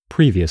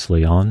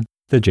Previously on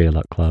the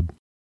J-Luck Club.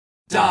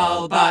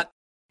 Dalbot.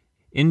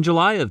 In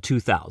July of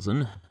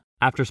 2000,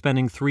 after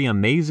spending 3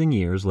 amazing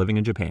years living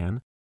in Japan,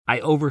 I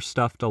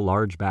overstuffed a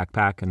large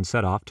backpack and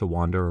set off to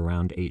wander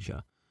around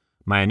Asia.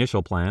 My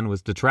initial plan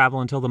was to travel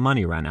until the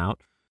money ran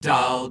out.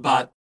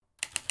 Dalbot.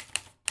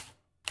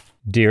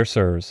 Dear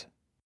sirs,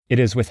 it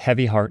is with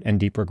heavy heart and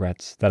deep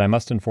regrets that I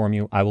must inform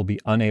you I will be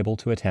unable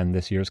to attend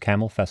this year's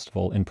Camel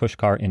Festival in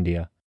Pushkar,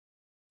 India.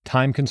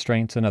 Time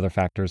constraints and other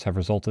factors have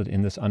resulted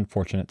in this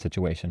unfortunate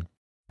situation.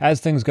 As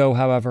things go,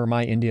 however,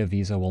 my India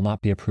visa will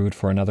not be approved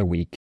for another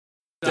week.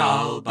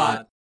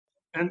 Dalbot.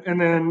 And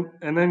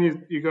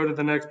then you go to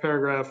the next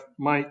paragraph,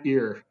 my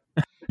ear.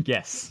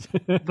 Yes.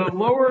 The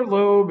lower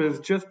lobe is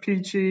just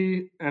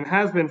peachy and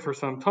has been for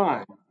some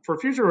time. For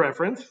future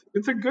reference,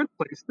 it's a good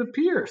place to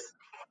pierce.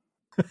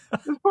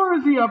 As far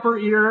as the upper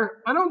ear,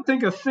 I don't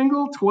think a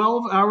single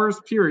 12 hours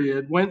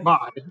period went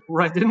by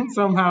where I didn't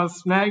somehow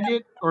snag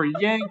it or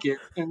yank it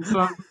in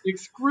some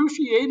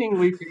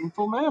excruciatingly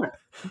painful manner.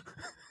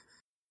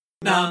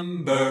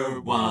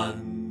 Number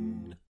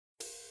 1.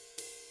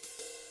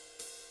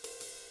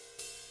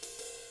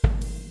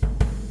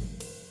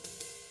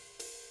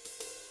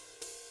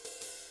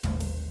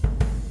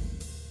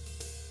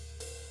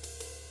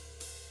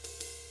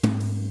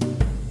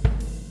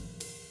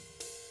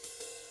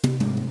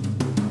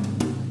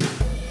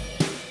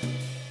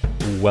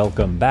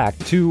 Welcome back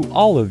to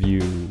all of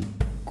you,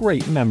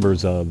 great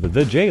members of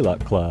the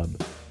J-Luck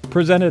Club,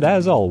 presented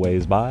as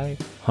always by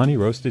Honey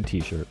Roasted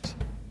T-Shirts.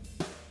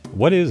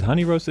 What is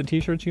Honey Roasted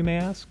T-Shirts, you may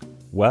ask?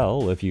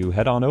 Well, if you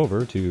head on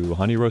over to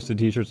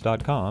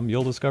honeyroastedtshirts.com,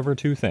 you'll discover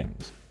 2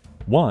 things.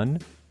 1,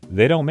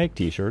 they don't make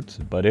T-shirts,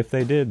 but if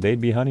they did, they'd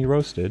be honey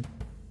roasted.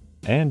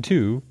 And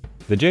 2,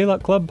 the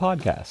J-Luck Club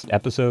podcast,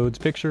 episodes,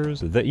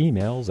 pictures, the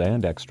emails,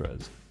 and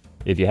extras.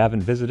 If you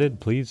haven't visited,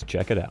 please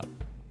check it out.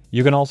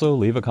 You can also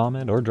leave a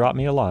comment or drop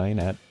me a line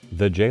at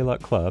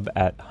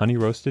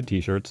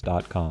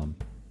thejluckclub@honeyroastedtshirts.com.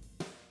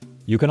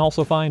 You can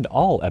also find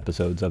all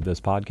episodes of this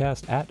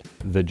podcast at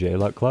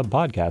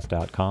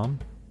thejluckclubpodcast.com.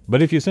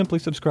 But if you simply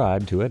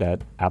subscribe to it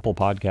at Apple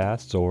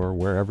Podcasts or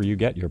wherever you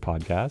get your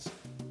podcasts,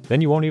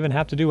 then you won't even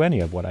have to do any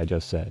of what I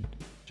just said.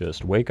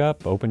 Just wake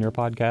up, open your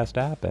podcast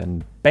app,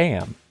 and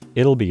bam!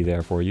 It'll be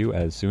there for you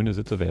as soon as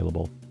it's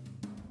available.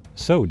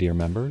 So, dear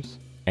members,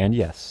 and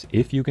yes,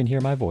 if you can hear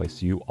my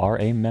voice, you are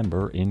a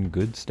member in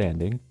good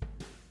standing.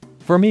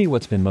 For me,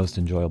 what's been most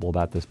enjoyable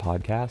about this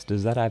podcast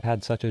is that I've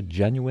had such a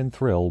genuine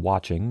thrill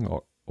watching,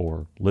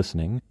 or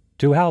listening,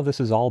 to how this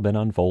has all been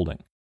unfolding.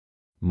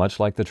 Much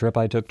like the trip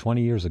I took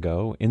 20 years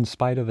ago, in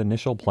spite of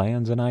initial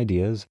plans and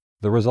ideas,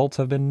 the results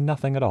have been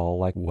nothing at all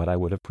like what I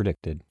would have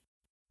predicted.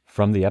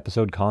 From the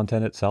episode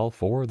content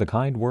itself, or the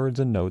kind words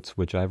and notes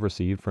which I've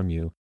received from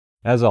you,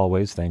 as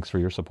always, thanks for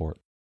your support.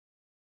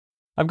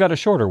 I've got a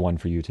shorter one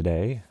for you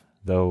today,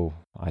 though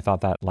I thought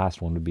that last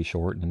one would be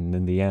short, and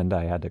in the end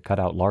I had to cut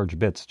out large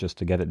bits just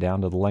to get it down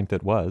to the length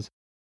it was.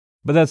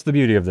 But that's the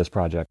beauty of this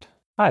project.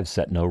 I've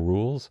set no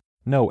rules,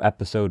 no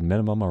episode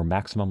minimum or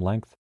maximum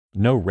length,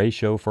 no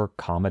ratio for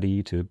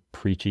comedy to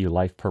preachy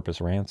life purpose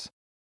rants.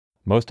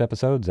 Most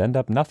episodes end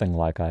up nothing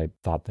like I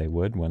thought they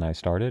would when I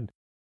started.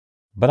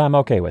 But I'm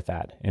okay with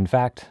that. In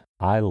fact,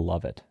 I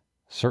love it,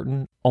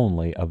 certain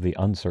only of the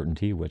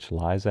uncertainty which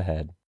lies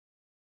ahead.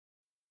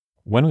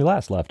 When we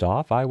last left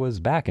off, I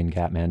was back in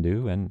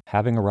Kathmandu, and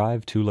having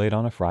arrived too late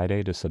on a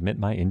Friday to submit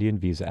my Indian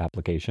visa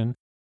application,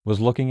 was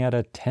looking at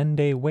a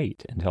 10-day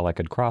wait until I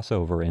could cross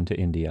over into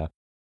India.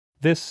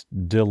 This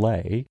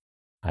delay,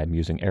 I'm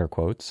using air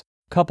quotes,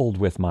 coupled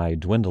with my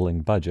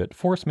dwindling budget,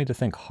 forced me to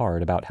think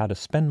hard about how to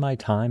spend my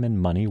time and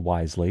money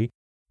wisely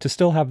to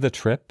still have the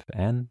trip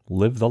and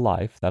live the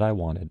life that I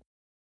wanted.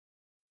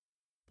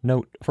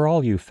 Note, for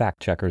all you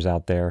fact-checkers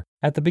out there,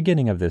 at the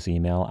beginning of this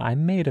email, I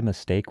made a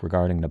mistake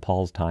regarding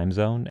Nepal's time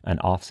zone, an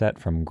offset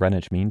from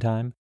Greenwich Mean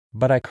Time,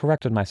 but I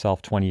corrected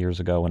myself 20 years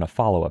ago in a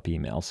follow-up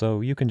email,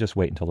 so you can just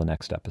wait until the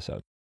next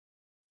episode.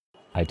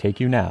 I take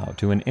you now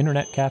to an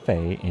internet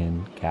cafe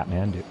in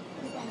Kathmandu.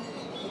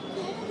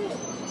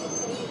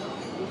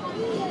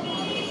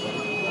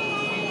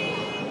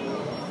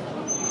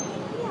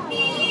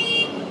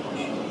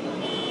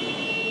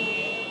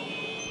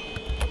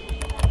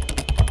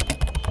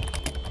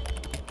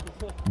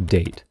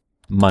 Date,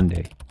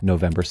 Monday,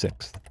 November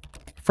 6th.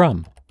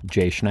 From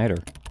J. Schneider.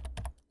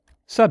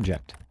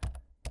 Subject,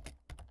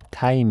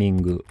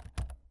 Taimingu.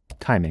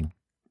 Timing.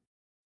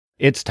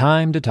 It's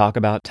time to talk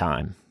about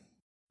time.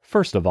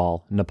 First of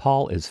all,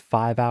 Nepal is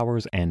 5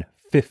 hours and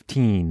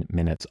 15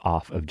 minutes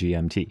off of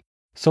GMT,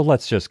 so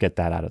let's just get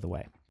that out of the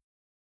way.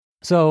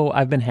 So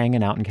I've been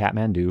hanging out in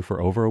Kathmandu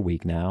for over a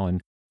week now,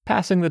 and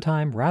passing the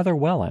time rather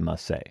well, I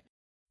must say.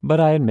 But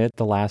I admit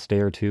the last day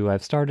or two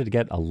I've started to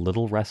get a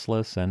little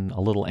restless and a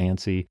little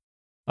antsy,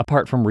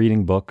 apart from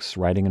reading books,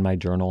 writing in my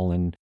journal,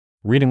 and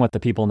reading what the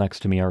people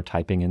next to me are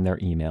typing in their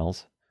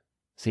emails.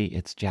 See,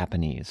 it's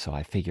Japanese, so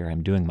I figure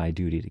I'm doing my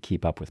duty to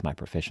keep up with my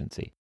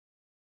proficiency.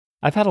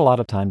 I've had a lot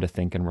of time to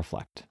think and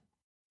reflect.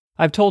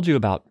 I've told you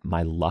about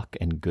my luck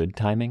and good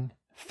timing,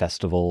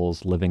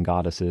 festivals, living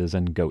goddesses,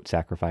 and goat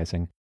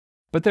sacrificing.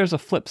 But there's a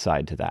flip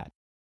side to that.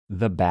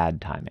 The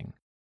bad timing.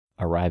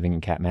 Arriving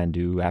in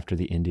Kathmandu after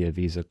the India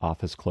visa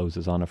office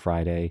closes on a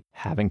Friday,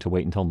 having to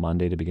wait until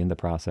Monday to begin the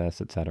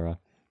process, etc.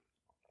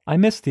 I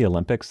missed the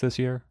Olympics this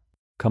year.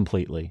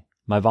 Completely.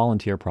 My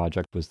volunteer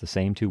project was the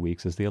same 2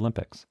 weeks as the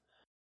Olympics.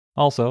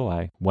 Also,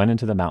 I went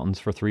into the mountains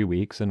for 3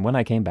 weeks, and when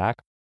I came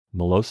back,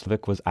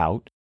 Milosevic was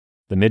out.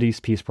 The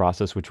Mideast peace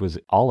process, which was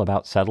all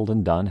about settled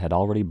and done, had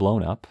already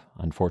blown up,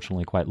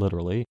 unfortunately quite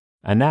literally,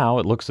 and now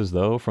it looks as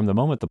though from the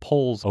moment the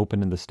polls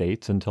open in the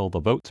States until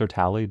the votes are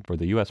tallied for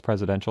the U.S.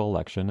 presidential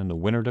election and the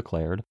winner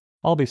declared,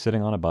 I'll be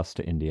sitting on a bus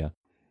to India.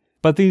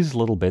 But these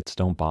little bits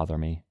don't bother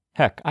me.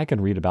 Heck, I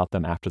can read about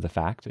them after the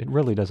fact. It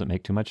really doesn't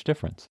make too much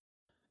difference.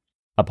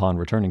 Upon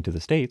returning to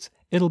the States,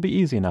 it'll be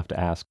easy enough to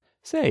ask,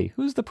 say,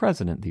 who's the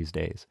president these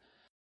days?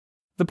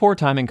 The poor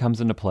timing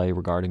comes into play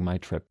regarding my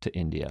trip to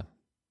India.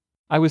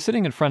 I was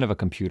sitting in front of a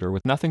computer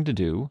with nothing to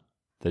do.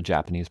 The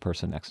Japanese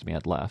person next to me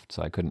had left,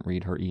 so I couldn't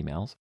read her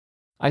emails.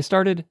 I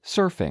started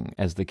surfing,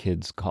 as the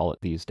kids call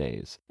it these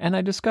days, and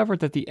I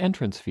discovered that the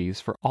entrance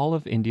fees for all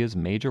of India's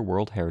major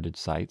World Heritage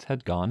sites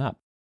had gone up.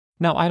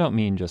 Now, I don't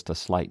mean just a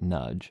slight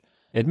nudge.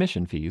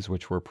 Admission fees,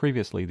 which were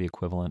previously the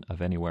equivalent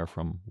of anywhere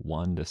from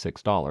 $1 to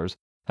 $6,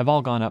 have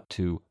all gone up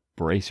to,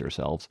 brace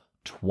yourselves,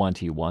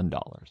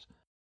 $21.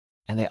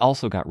 And they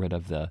also got rid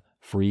of the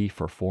free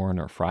for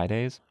foreigner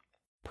Fridays.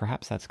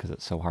 Perhaps that's because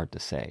it's so hard to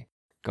say.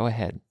 Go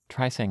ahead,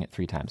 try saying it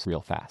 3 times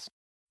real fast.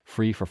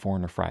 Free for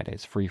foreigner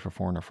Fridays, free for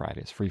foreigner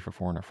Fridays, free for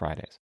foreigner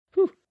Fridays.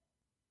 Whew.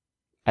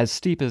 As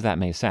steep as that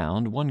may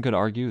sound, one could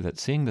argue that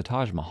seeing the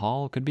Taj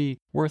Mahal could be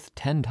worth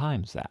 10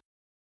 times that.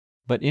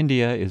 But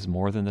India is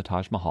more than the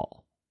Taj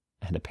Mahal,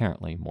 and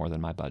apparently more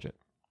than my budget.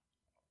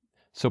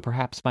 So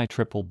perhaps my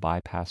trip will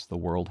bypass the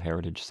World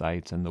Heritage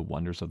sites and the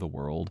wonders of the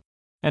world,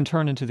 and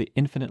turn into the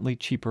infinitely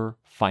cheaper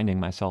finding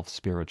myself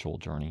spiritual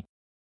journey.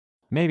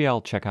 Maybe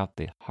I'll check out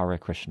the Hare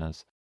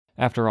Krishnas.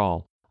 After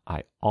all,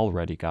 I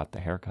already got the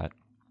haircut.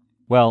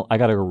 Well, I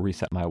gotta go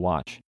reset my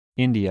watch.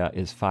 India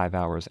is 5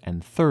 hours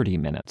and 30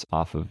 minutes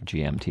off of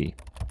GMT.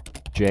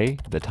 Jay,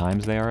 the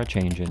times they are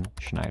a-changin',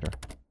 Schneider.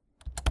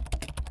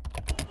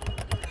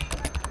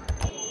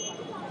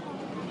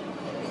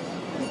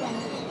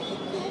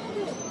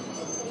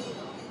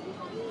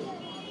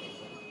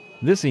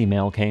 This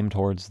email came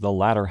towards the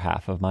latter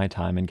half of my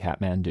time in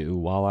Kathmandu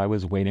while I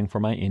was waiting for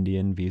my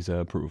Indian visa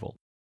approval.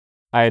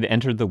 I had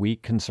entered the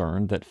week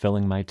concerned that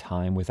filling my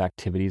time with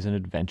activities and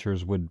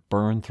adventures would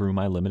burn through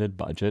my limited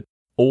budget,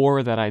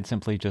 or that I'd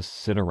simply just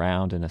sit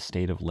around in a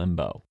state of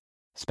limbo,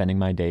 spending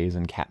my days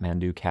in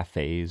Kathmandu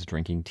cafes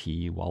drinking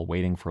tea while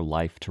waiting for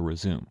life to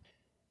resume.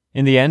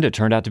 In the end, it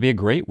turned out to be a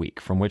great week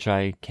from which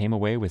I came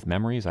away with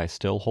memories I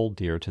still hold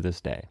dear to this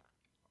day.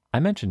 I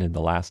mentioned in the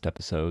last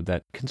episode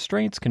that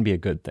constraints can be a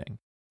good thing.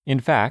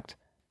 In fact,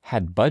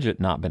 had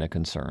budget not been a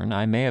concern,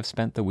 I may have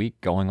spent the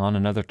week going on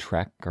another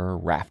trek or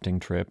rafting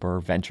trip or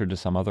ventured to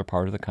some other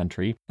part of the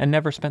country and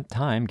never spent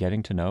time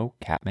getting to know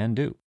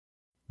Kathmandu.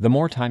 The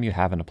more time you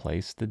have in a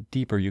place, the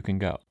deeper you can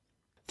go.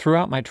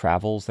 Throughout my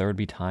travels, there would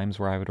be times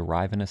where I would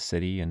arrive in a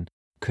city and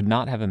could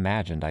not have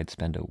imagined I'd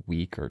spend a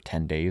week or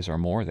 10 days or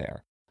more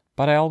there.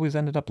 But I always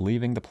ended up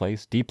leaving the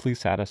place deeply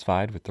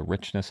satisfied with the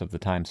richness of the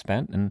time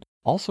spent and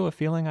also a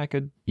feeling I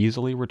could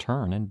easily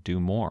return and do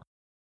more.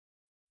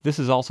 This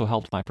has also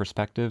helped my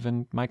perspective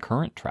in my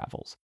current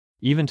travels.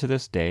 Even to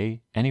this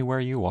day,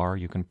 anywhere you are,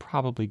 you can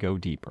probably go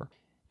deeper.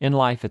 In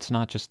life, it's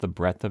not just the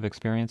breadth of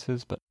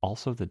experiences, but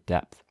also the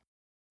depth.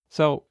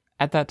 So,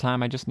 at that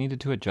time, I just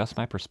needed to adjust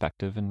my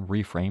perspective and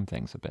reframe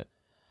things a bit.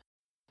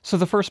 So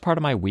the first part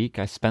of my week,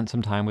 I spent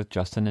some time with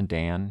Justin and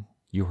Dan.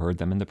 You heard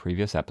them in the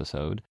previous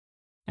episode.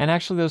 And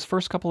actually, those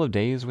first couple of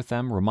days with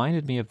them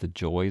reminded me of the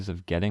joys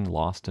of getting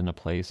lost in a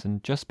place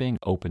and just being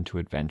open to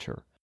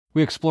adventure.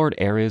 We explored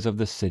areas of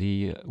the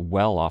city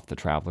well off the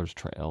traveler's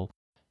trail.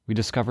 We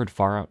discovered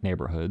far-out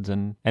neighborhoods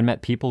and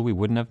met people we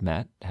wouldn't have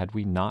met had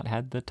we not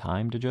had the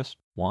time to just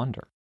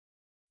wander.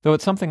 Though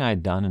it's something I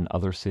had done in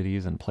other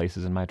cities and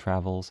places in my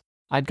travels,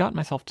 I'd got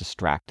myself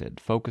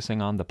distracted,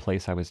 focusing on the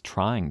place I was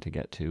trying to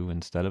get to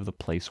instead of the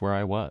place where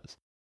I was.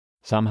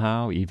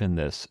 Somehow, even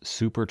this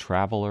super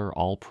traveler,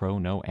 all-pro,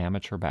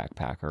 no-amateur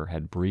backpacker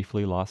had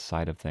briefly lost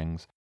sight of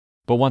things.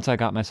 But once I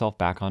got myself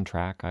back on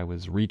track, I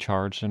was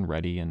recharged and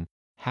ready and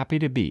happy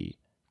to be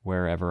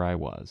wherever I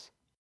was.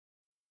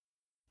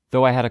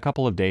 Though I had a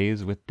couple of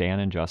days with Dan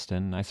and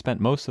Justin, I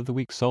spent most of the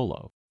week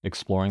solo,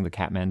 exploring the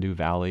Kathmandu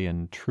Valley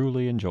and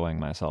truly enjoying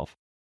myself.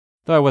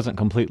 Though I wasn't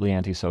completely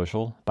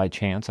antisocial, by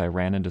chance I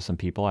ran into some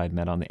people I had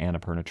met on the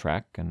Annapurna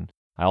trek, and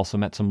I also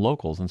met some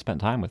locals and spent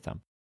time with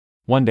them.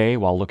 One day,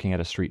 while looking at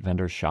a street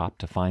vendor's shop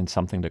to find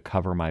something to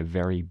cover my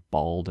very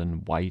bald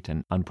and white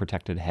and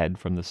unprotected head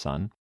from the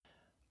sun,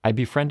 I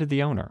befriended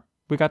the owner.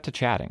 We got to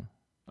chatting.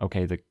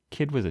 Okay, the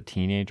kid was a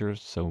teenager,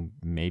 so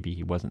maybe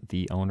he wasn't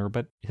the owner,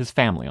 but his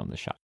family owned the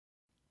shop.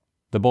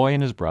 The boy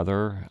and his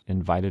brother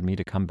invited me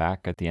to come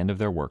back at the end of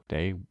their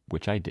workday,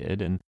 which I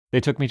did, and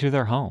they took me to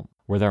their home,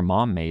 where their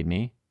mom made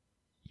me,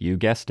 you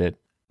guessed it,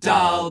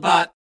 Dal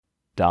bhat.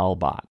 dal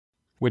bhat,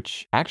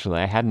 which actually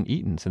I hadn't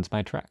eaten since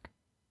my trek.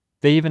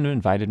 They even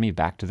invited me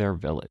back to their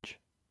village.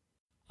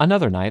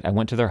 Another night, I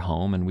went to their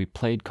home and we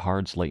played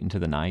cards late into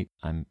the night.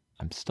 I'm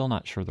still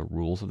not sure the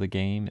rules of the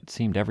game. It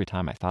seemed every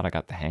time I thought I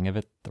got the hang of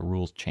it, the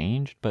rules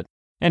changed. But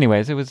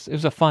anyways, it was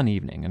a fun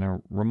evening and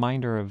a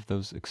reminder of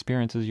those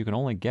experiences you can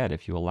only get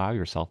if you allow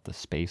yourself the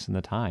space and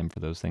the time for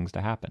those things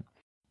to happen.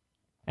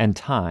 And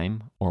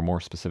time, or more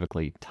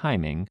specifically,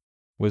 timing,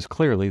 was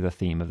clearly the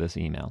theme of this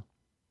email.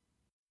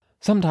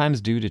 Sometimes,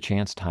 due to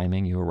chance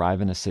timing, you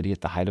arrive in a city at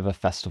the height of a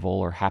festival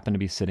or happen to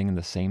be sitting in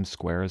the same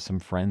square as some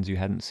friends you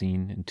hadn't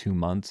seen in 2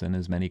 months in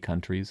as many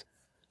countries.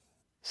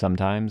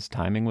 Sometimes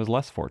timing was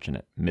less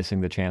fortunate,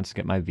 missing the chance to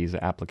get my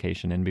visa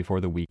application in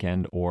before the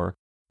weekend, or,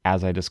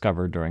 as I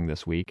discovered during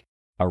this week,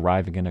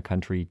 arriving in a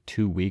country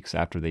 2 weeks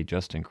after they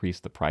just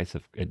increased the price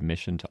of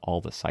admission to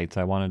all the sites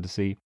I wanted to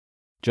see.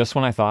 Just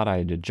when I thought I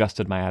had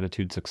adjusted my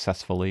attitude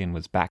successfully and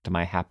was back to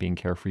my happy and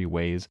carefree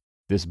ways,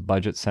 this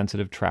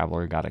budget-sensitive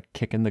traveler got a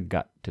kick in the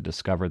gut to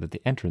discover that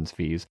the entrance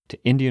fees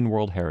to Indian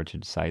World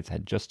Heritage sites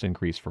had just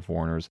increased for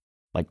foreigners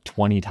like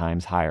 20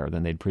 times higher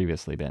than they'd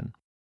previously been.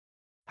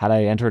 Had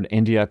I entered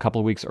India a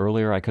couple of weeks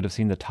earlier, I could have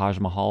seen the Taj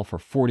Mahal for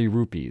 40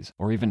 rupees,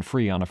 or even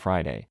free on a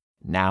Friday.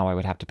 Now I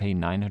would have to pay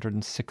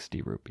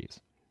 960 rupees.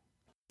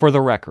 For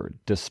the record,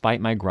 despite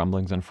my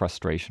grumblings and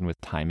frustration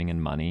with timing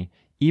and money,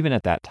 even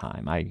at that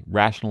time, I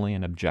rationally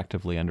and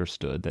objectively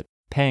understood that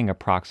paying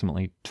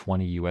approximately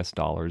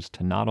 $20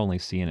 to not only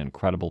see an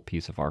incredible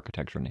piece of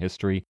architecture and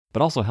history,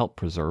 but also help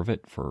preserve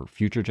it for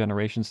future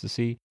generations to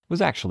see,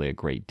 was actually a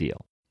great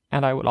deal.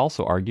 And I would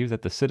also argue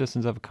that the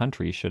citizens of a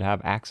country should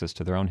have access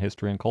to their own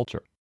history and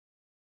culture.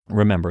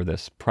 Remember,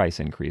 this price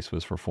increase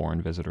was for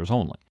foreign visitors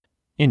only.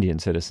 Indian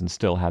citizens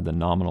still had the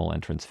nominal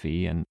entrance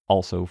fee and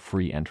also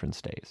free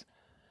entrance days.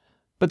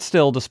 But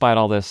still, despite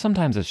all this,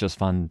 sometimes it's just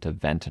fun to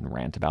vent and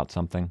rant about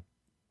something.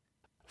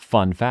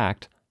 Fun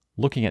fact,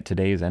 looking at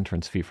today's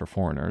entrance fee for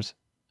foreigners,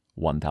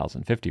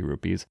 1,050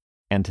 rupees,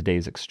 and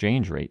today's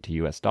exchange rate to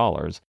US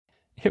dollars,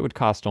 it would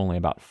cost only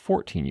about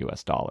 14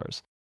 US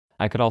dollars.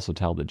 I could also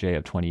tell the Jay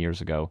of 20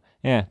 years ago,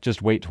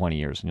 just wait 20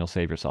 years and you'll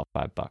save yourself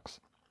 $5.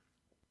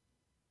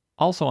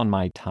 Also on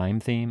my time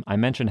theme, I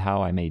mentioned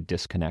how I may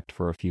disconnect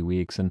for a few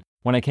weeks, and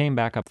when I came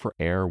back up for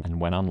air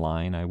and went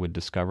online, I would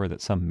discover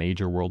that some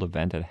major world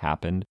event had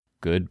happened,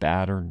 good,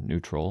 bad, or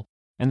neutral,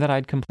 and that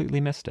I'd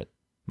completely missed it.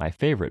 My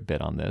favorite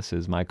bit on this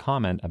is my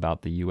comment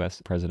about the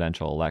U.S.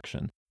 presidential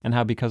election, and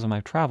how because of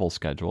my travel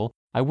schedule,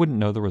 I wouldn't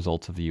know the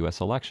results of the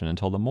U.S. election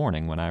until the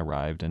morning when I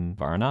arrived in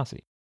Varanasi.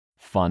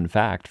 Fun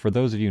fact, for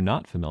those of you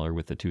not familiar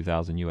with the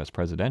 2000 U.S.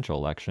 presidential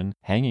election,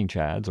 hanging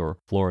chads, or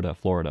Florida,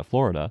 Florida,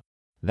 Florida,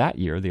 that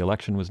year, the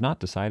election was not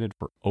decided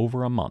for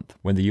over a month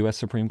when the U.S.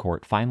 Supreme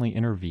Court finally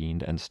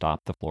intervened and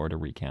stopped the Florida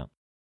recount.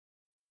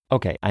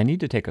 Okay, I need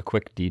to take a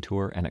quick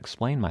detour and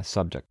explain my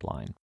subject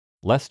line,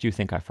 lest you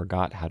think I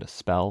forgot how to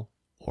spell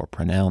or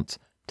pronounce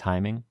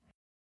timing.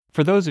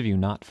 For those of you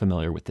not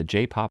familiar with the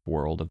J-pop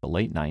world of the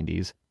late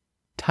 90s,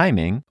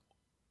 Timing,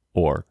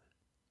 or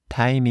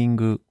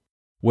Taimingu,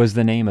 was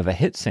the name of a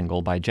hit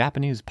single by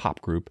Japanese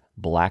pop group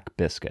Black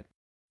Biscuit.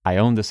 I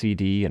owned the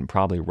CD and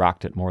probably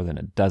rocked it more than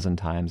a dozen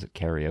times at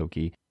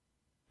karaoke.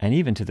 And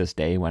even to this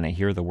day, when I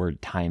hear the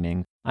word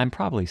timing, I'm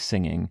probably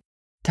singing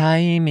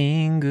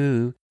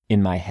Taimingu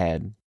in my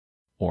head,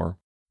 or,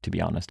 to be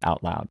honest,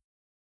 out loud.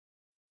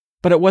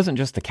 But it wasn't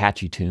just the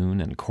catchy tune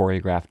and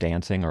choreographed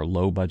dancing or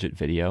low-budget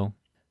video.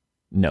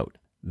 Note,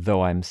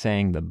 though I'm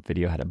saying the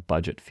video had a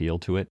budget feel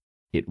to it,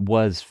 it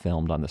was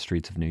filmed on the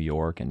streets of New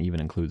York and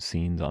even includes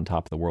scenes on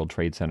top of the World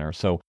Trade Center,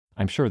 so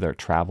I'm sure their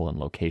travel and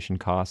location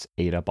costs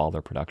ate up all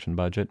their production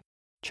budget.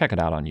 Check it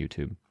out on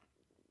YouTube.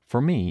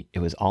 For me, it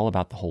was all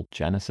about the whole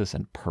genesis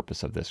and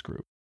purpose of this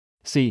group.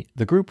 See,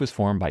 the group was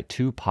formed by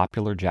 2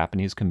 popular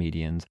Japanese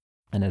comedians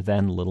and a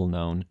then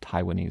little-known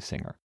Taiwanese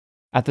singer.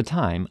 At the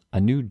time, a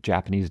new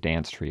Japanese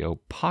dance trio,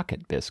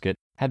 Pocket Biscuit,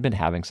 had been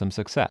having some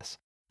success.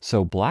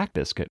 So Black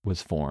Biscuit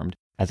was formed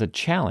as a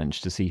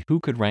challenge to see who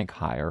could rank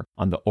higher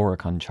on the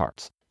Oricon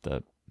charts,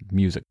 the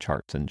music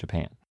charts in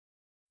Japan.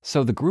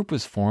 So the group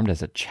was formed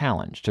as a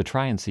challenge to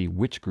try and see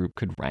which group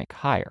could rank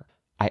higher.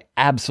 I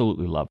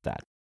absolutely loved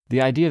that.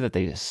 The idea that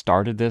they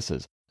started this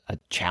as a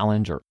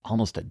challenge or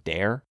almost a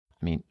dare.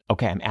 I mean,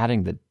 okay, I'm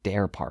adding the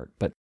dare part,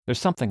 but there's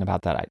something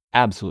about that I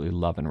absolutely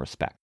love and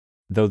respect.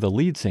 Though the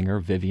lead singer,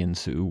 Vivian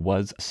Su,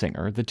 was a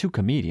singer, the 2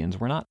 comedians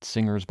were not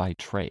singers by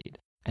trade,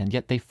 and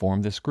yet they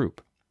formed this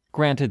group.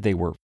 Granted, they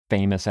were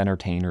famous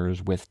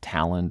entertainers with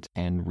talent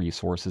and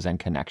resources and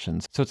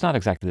connections, so it's not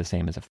exactly the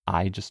same as if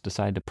I just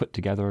decided to put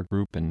together a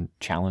group and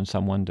challenge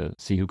someone to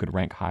see who could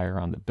rank higher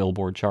on the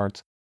Billboard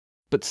charts.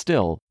 But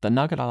still, the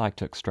nugget I like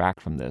to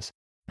extract from this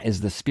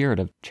is the spirit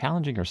of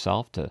challenging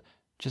yourself to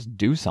just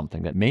do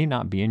something that may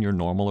not be in your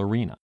normal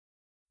arena.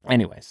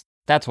 Anyways,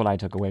 that's what I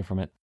took away from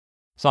it.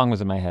 Song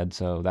was in my head,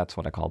 so that's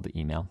what I called the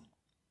email.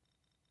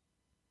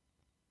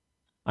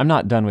 I'm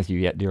not done with you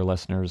yet, dear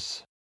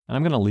listeners, and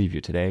I'm going to leave you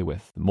today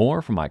with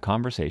more from my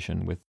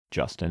conversation with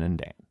Justin and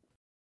Dan.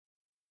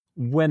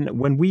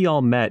 When we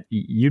all met,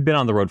 you'd been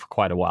on the road for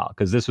quite a while,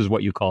 because this was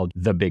what you called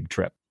the big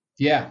trip.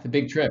 Yeah, the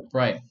big trip,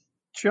 right.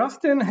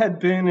 Justin had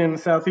been in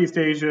Southeast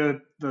Asia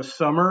the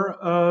summer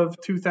of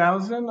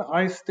 2000.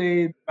 I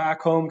stayed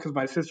back home because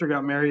my sister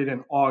got married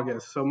in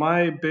August. So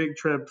my big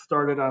trip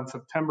started on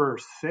September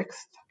 6th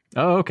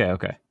Oh, okay.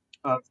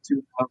 of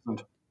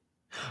 2000.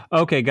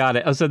 Okay, got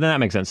it. Oh, so then that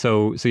makes sense.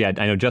 So yeah,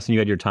 I know, Justin, you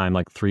had your time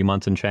like 3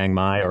 months in Chiang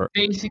Mai, or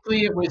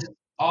Basically, it was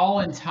all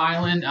in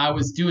Thailand. I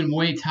was doing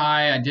Muay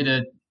Thai. I did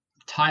a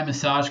Thai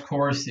massage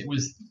course. It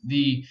was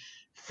the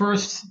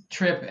first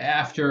trip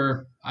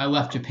after I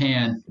left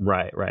Japan,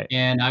 right.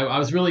 and I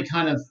was really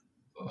kind of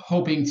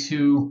hoping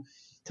to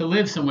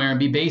live somewhere and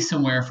be based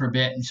somewhere for a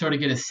bit and sort of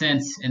get a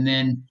sense. And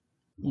then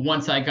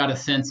once I got a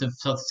sense of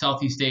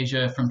Southeast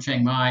Asia from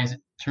Chiang Mai, it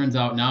turns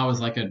out now is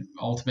like an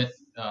ultimate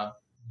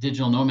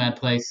digital nomad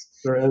place.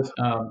 There is.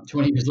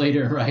 20 years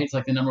later, right? It's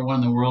like the number one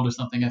in the world or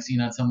something I've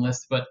seen on some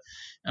list. But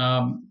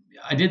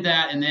I did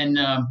that and then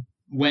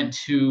went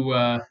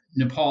to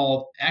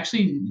Nepal.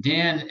 Actually,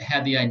 Dan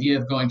had the idea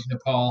of going to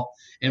Nepal,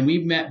 and we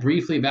met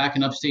briefly back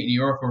in upstate New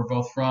York, where we're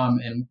both from,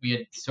 and we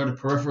had sort of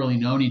peripherally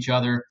known each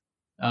other.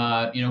 We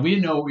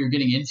didn't know what we were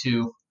getting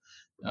into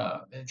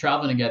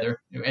traveling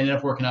together. It ended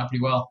up working out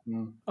pretty well.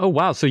 Oh,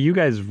 wow. So you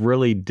guys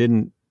really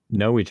didn't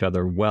know each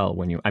other well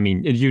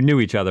you knew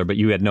each other, but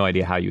you had no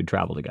idea how you'd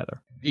travel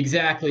together.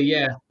 Exactly.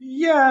 Yeah.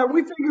 Yeah,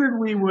 we figured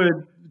we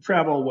would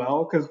travel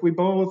well because we've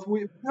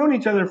known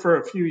each other for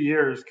a few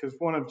years because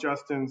one of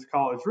Justin's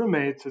college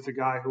roommates is a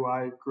guy who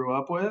I grew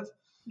up with.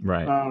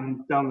 Right.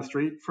 Down the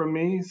street from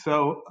me.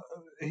 So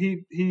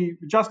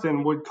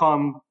Justin would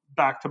come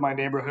back to my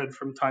neighborhood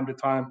from time to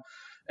time.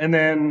 And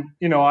then,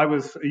 I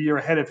was a year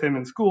ahead of him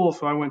in school.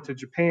 So I went to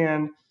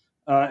Japan.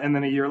 And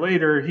then a year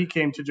later, he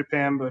came to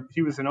Japan, but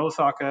he was in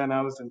Osaka and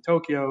I was in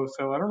Tokyo.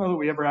 So I don't know that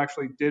we ever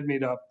actually did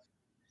meet up.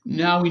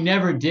 No, we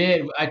never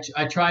did.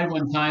 I tried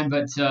one time,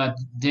 but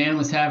Dan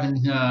was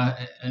having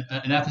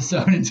an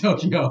episode in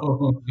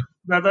Tokyo.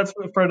 That's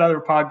for another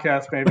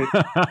podcast, maybe.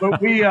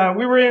 But we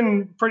were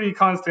in pretty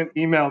constant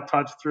email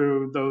touch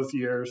through those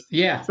years.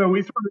 Yeah. So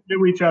we sort of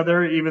knew each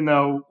other, even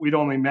though we'd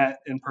only met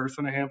in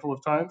person a handful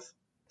of times.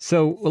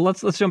 So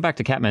let's jump back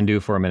to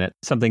Kathmandu for a minute.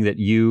 Something that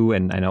you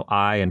and I know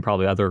I and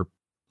probably other,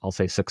 I'll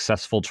say,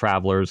 successful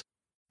travelers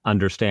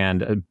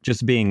understand,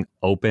 just being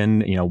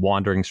open,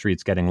 wandering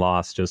streets, getting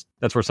lost,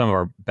 that's where some of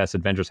our best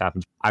adventures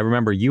happens. I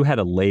remember you had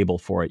a label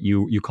for it.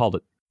 You called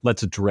it,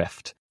 let's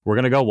drift. We're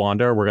going to go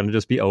wander. We're going to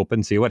just be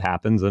open, see what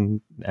happens,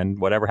 and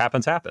whatever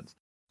happens, happens.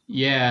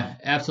 Yeah,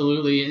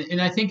 absolutely.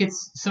 And I think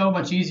it's so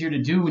much easier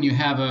to do when you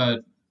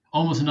have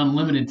almost an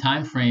unlimited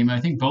time frame. I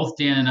think both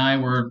Dan and I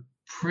were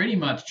pretty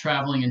much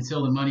traveling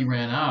until the money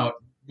ran out,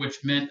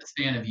 which meant a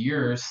span of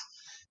years.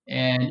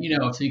 And,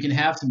 so you can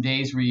have some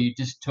days where you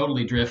just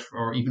totally drift,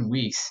 or even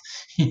weeks,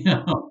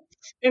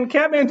 And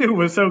Kathmandu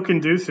was so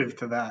conducive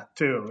to that,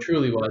 too. It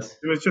truly was.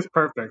 It was just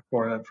perfect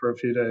for that for a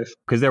few days.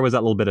 Because there was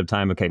that little bit of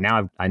time. Okay,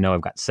 now I know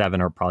I've got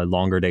 7 or probably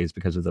longer days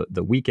because of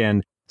the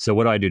weekend. So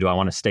what do? Do I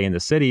want to stay in the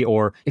city?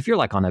 Or if you're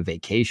like on a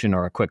vacation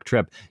or a quick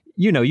trip,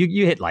 you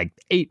hit like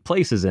 8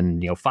 places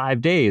in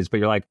 5 days, but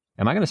you're like,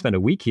 am I going to spend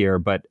a week here?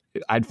 But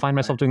I'd find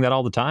myself doing that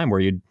all the time, where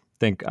you'd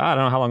think, I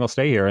don't know how long I'll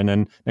stay here. And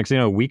then next thing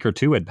you know, a week or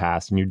 2 had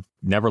passed and you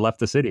never left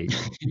the city.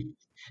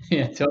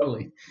 Yeah,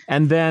 totally.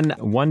 And then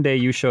one day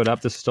you showed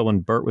up. This is still when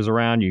Bert was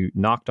around. You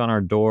knocked on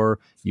our door.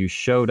 You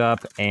showed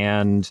up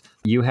and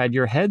you had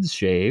your heads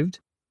shaved.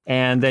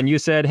 And then you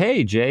said,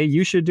 hey, Jay,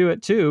 you should do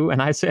it too.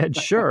 And I said,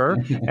 sure.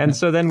 And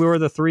so then we were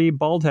the 3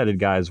 bald-headed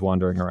guys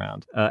wandering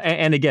around.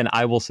 And again,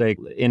 I will say,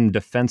 in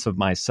defense of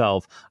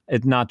myself,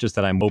 it's not just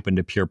that I'm open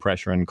to peer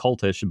pressure and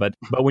cultish, but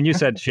when you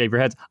said shave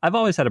your heads, I've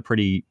always had a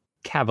pretty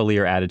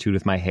cavalier attitude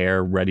with my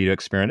hair, ready to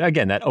experiment.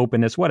 Again, that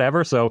openness,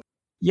 whatever. So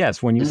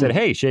yes, when you said,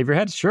 hey, shave your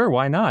heads, sure,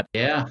 why not?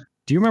 Yeah.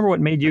 Do you remember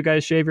what made you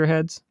guys shave your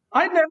heads?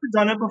 I'd never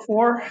done it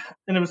before,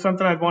 and it was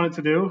something I'd wanted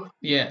to do.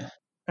 Yeah.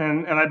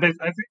 And I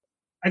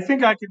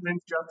think I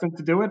convinced Justin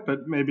to do it, but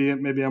maybe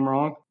I'm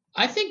wrong.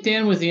 I think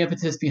Dan was the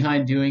impetus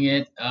behind doing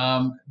it,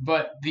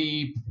 but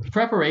the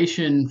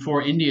preparation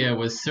for India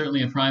was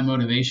certainly a prime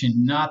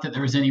motivation. Not that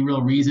there was any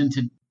real reason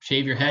to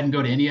shave your head and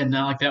go to India.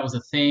 Not like that was a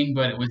thing,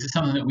 but it was just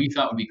something that we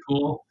thought would be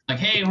cool. Like,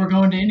 hey, we're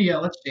going to India.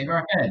 Let's shave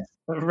our heads.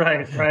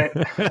 Right.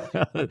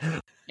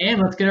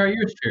 And let's get our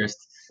ears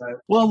pierced.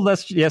 Well,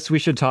 yes, we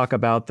should talk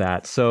about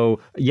that.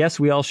 So, yes,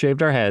 we all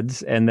shaved our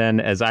heads. And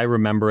then as I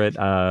remember it,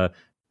 I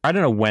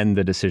don't know when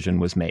the decision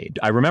was made.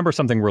 I remember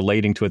something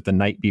relating to it the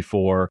night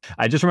before.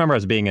 I just remember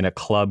us being in a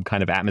club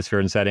kind of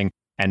atmosphere and setting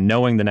and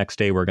knowing the next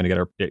day we're going to get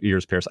our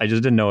ears pierced. I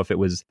just didn't know if it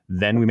was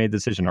then we made the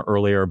decision or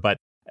earlier, but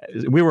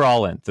we were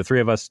all in. The 3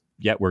 of us,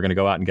 we're going to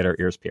go out and get our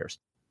ears pierced.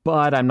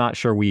 But I'm not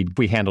sure we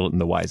handled it in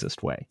the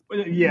wisest way.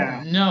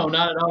 Yeah. No,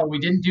 not at all. We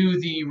didn't do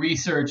the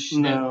research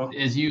that,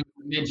 as you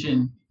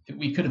mentioned,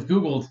 we could have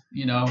Googled,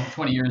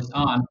 20 years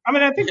on. I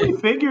mean, I think we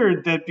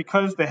figured that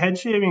because the head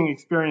shaving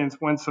experience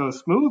went so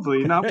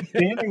smoothly,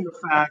 notwithstanding the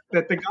fact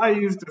that the guy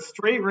used a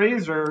straight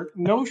razor,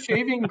 no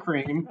shaving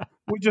cream,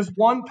 with just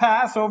one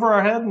pass over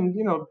our head and,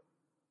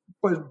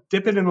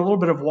 dip it in a little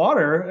bit of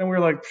water. And we were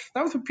like,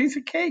 that was a piece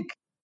of cake.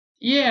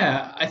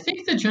 Yeah, I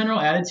think the general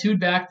attitude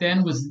back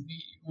then was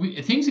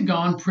things had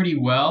gone pretty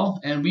well,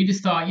 and we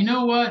just thought, you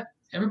know what?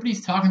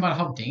 Everybody's talking about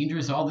how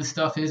dangerous all this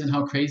stuff is and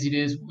how crazy it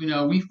is.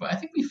 I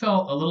think we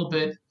felt a little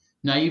bit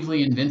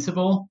naively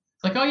invincible.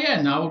 It's like, oh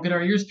yeah, now we'll get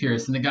our ears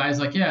pierced, and the guy's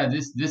like, yeah,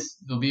 this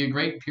will be a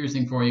great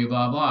piercing for you,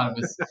 blah blah. It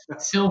was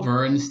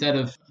silver instead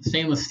of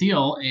stainless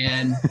steel,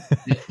 and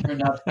it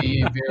turned out to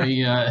be a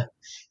very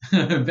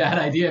bad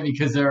idea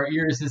because our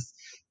ears just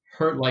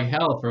hurt like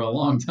hell for a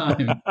long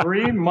time.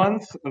 3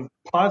 months of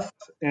pus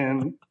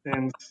and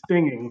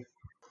stinging.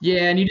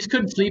 Yeah, and you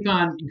couldn't sleep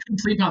on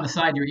the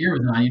side your ear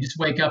was on. You just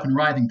wake up in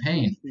writhing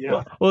pain.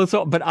 Yeah. Well,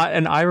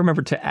 I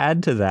remember, to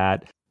add to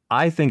that,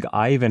 I think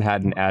I even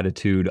had an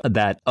attitude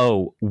that,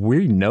 oh,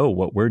 we know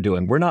what we're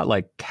doing. We're not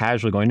like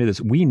casually going to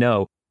this. We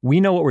know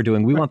what we're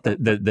doing. We want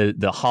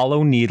the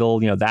hollow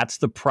needle. That's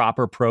the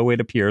proper pro way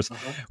to pierce.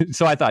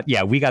 So I thought,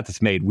 yeah, we got this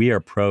made. We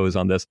are pros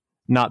on this.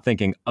 Not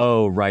thinking,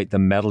 oh, right, the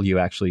metal you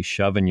actually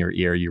shove in your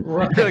ear. You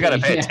really got to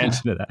pay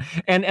attention to that.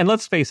 And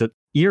let's face it,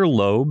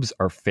 earlobes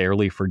are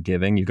fairly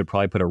forgiving. You could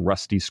probably put a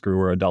rusty screw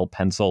or a dull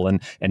pencil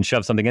and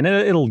shove something in,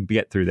 and it'll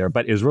get through there.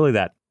 But it was really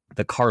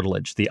the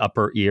cartilage, the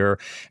upper ear.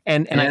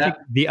 And I think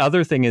the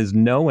other thing is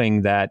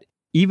knowing that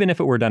even if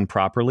it were done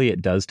properly,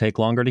 it does take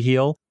longer to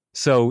heal.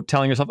 So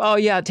telling yourself, oh,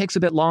 yeah, it takes a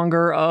bit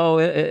longer. Oh,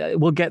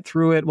 we'll get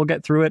through it. We'll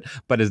get through it.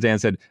 But as Dan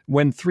said,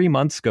 when 3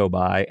 months go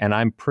by, and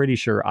I'm pretty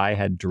sure I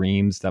had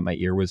dreams that my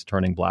ear was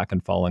turning black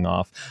and falling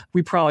off,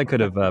 we probably could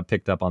have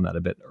picked up on that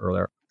a bit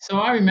earlier. So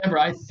I remember,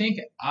 I think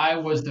I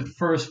was the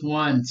first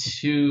one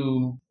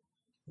to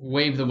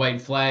wave the white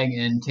flag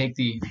and take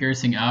the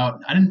piercing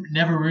out.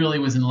 Never really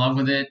was in love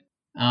with it.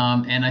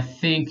 And I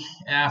think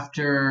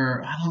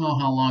after, I don't know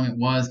how long it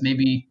was,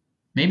 maybe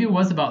it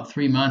was about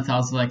 3 months, I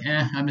was like,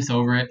 I'm just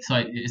over it. So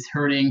it's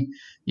hurting.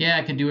 Yeah,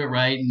 I could do it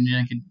right and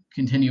I could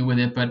continue with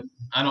it, but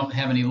I don't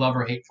have any love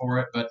or hate for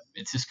it, but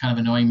it's just kind of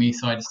annoying me.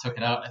 So I just took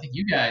it out. I think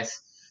you guys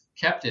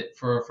kept it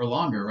for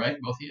longer, right?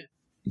 Both of you?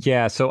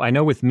 Yeah. So I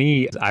know with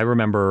me, I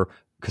remember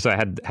because I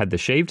had the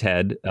shaved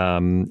head,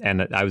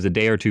 and I was a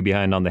day or two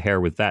behind on the hair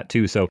with that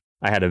too. So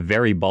I had a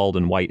very bald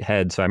and white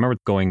head. So I remember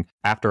going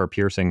after a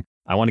piercing,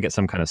 I want to get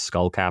some kind of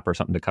skull cap or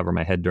something to cover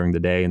my head during the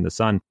day in the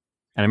sun.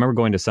 And I remember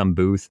going to some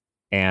booth,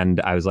 and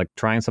I was like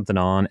trying something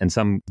on, and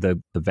the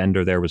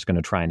vendor there was going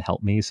to try and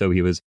help me. So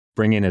he was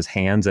bringing his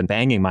hands and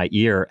banging my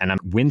ear, and I'm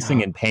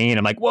wincing in pain.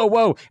 I'm like,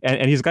 whoa.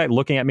 And he's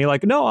looking at me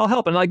like, no, I'll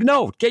help. And I'm like,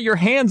 no, get your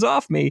hands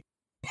off me.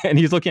 And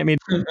he's looking at me,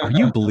 are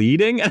you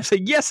bleeding? And I say,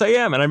 yes, I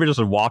am. And I'm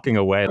just walking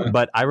away.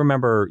 But I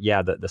remember,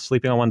 the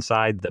sleeping on one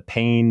side, the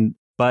pain,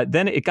 but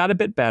then it got a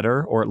bit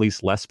better, or at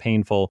least less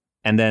painful.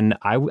 And then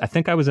I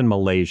think I was in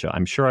Malaysia.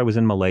 I'm sure I was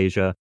in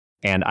Malaysia.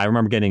 And I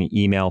remember getting an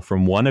email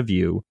from one of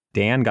you.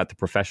 Dan got the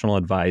professional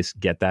advice,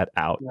 get that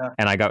out. Yeah.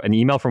 And I got an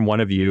email from one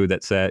of you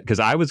that said, because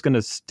I was going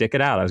to stick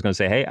it out. I was going to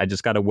say, hey, I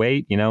just got to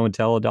wait,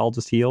 until it all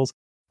just heals.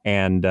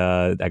 And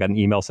I got an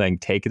email saying,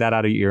 take that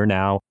out of your ear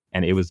now.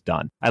 And it was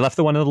done. I left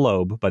the one in the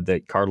lobe, but the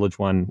cartilage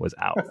one was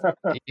out.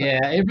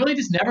 Yeah, it really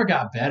just never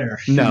got better.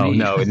 No,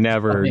 it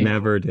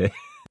never did.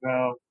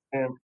 No.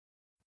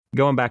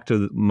 Going back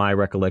to my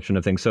recollection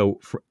of things. So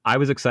I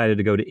was excited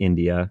to go to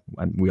India,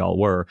 and we all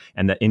were,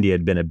 and that India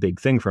had been a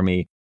big thing for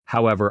me.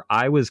 However,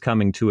 I was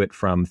coming to it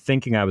from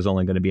thinking I was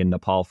only going to be in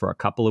Nepal for a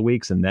couple of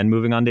weeks and then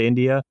moving on to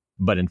India,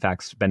 but in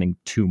fact, spending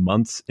 2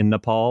 months in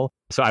Nepal.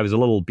 So I was a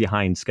little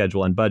behind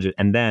schedule and budget.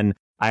 And then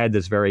I had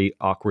this very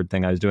awkward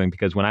thing I was doing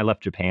because when I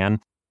left Japan,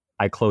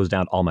 I closed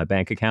down all my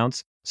bank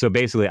accounts. So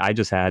basically, I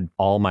just had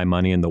all my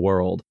money in the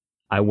world.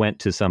 I went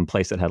to some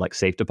place that had like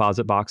safe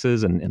deposit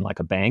boxes and in like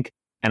a bank,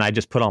 and I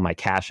just put all my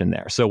cash in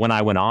there. So when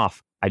I went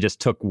off, I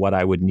just took what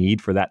I would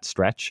need for that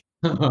stretch.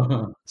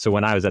 So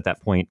when I was at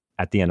that point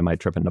at the end of my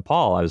trip in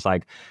Nepal, I was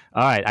like,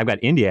 all right, I've got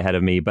India ahead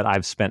of me, but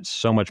I've spent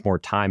so much more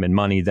time and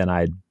money than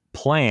I'd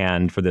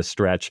planned for this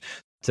stretch.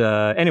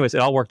 Anyways, it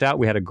all worked out.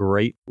 We had a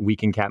great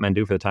week in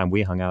Kathmandu for the time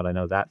we hung out. I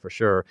know that for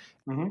sure.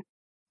 Mm-hmm.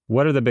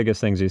 What are the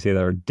biggest things you see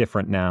that are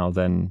different now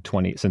than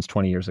since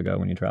 20 years ago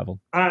when you traveled?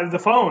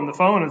 The phone. The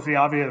phone is the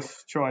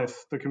obvious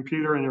choice. The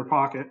computer in your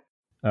pocket.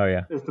 Oh,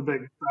 yeah. Is the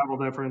big travel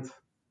difference.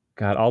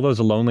 God, all those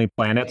lonely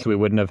planets we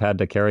wouldn't have had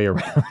to carry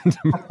around.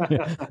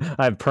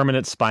 I have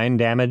permanent spine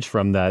damage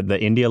from the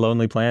India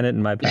lonely planet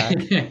in my pack.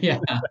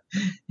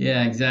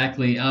 Yeah,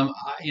 exactly.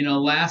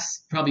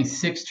 Last probably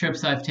 6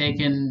 trips I've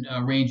taken,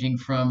 ranging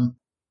from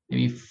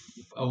maybe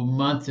a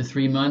month to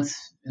 3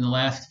 months in the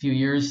last few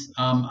years.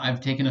 I've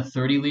taken a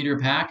 30-liter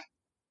pack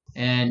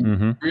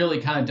and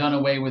really kind of done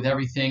away with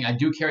everything. I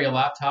do carry a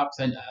laptop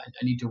because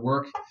I need to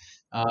work.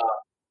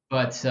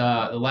 But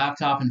the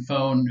laptop and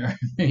phone are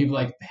maybe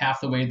like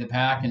half the way to the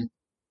pack, and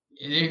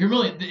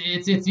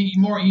it's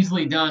more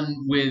easily done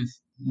with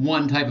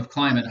one type of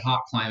climate,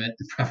 hot climate,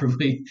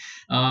 preferably.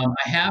 I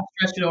have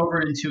stretched it over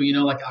into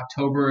like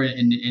October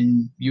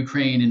in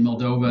Ukraine and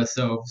Moldova,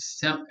 so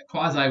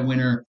quasi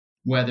winter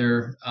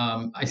weather.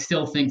 I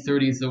still think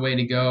 30 is the way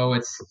to go.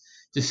 It's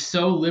just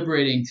so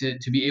liberating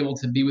to be able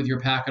to be with your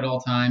pack at all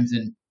times,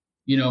 and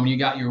when you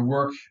got your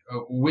work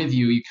with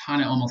you, you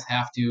kind of almost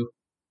have to.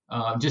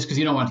 Just because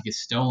you don't want it to get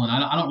stolen.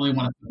 I don't really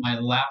want to put my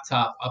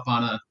laptop up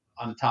on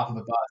on the top of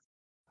a bus.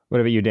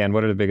 What about you, Dan?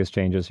 What are the biggest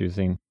changes you've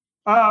seen?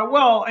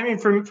 Well, I mean,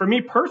 for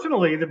me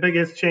personally, the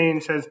biggest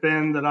change has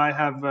been that I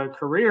have a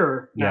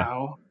career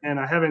now, and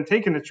I haven't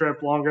taken a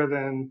trip longer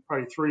than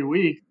probably 3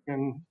 weeks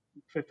in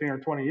 15 or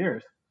 20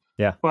 years.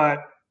 Yeah. But,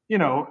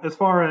 as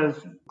far as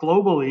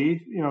globally,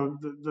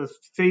 the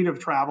state of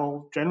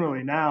travel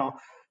generally now,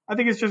 I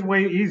think it's just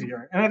way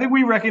easier. And I think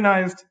we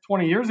recognized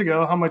 20 years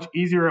ago how much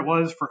easier it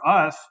was for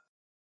us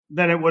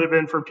than it would have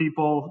been for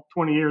people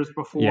 20 years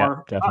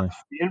before definitely. us.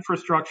 The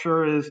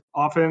infrastructure is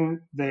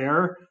often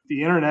there.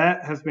 The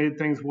internet has made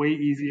things way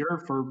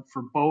easier for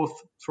both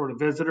sort of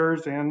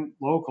visitors and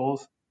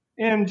locals.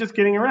 And just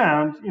getting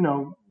around,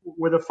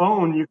 with a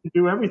phone, you can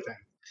do everything.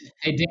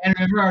 Hey, Dan,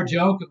 remember our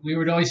joke? We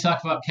would always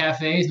talk about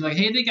cafes and like,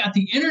 hey, they got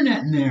the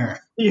internet in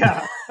there.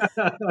 Yeah.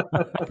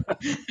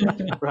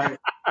 Right.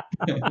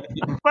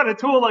 But a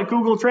tool like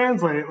Google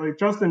Translate, like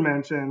Justin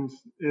mentioned,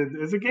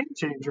 is a game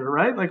changer,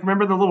 right? Like,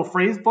 remember the little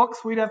phrase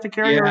books we'd have to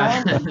carry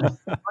around?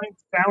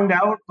 Found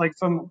out like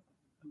some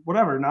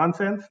whatever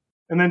nonsense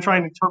and then try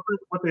and interpret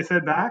what they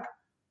said back.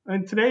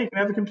 And today you can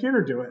have the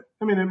computer do it.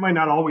 I mean, it might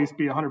not always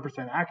be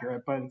 100%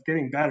 accurate, but it's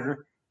getting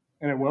better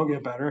and it will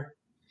get better.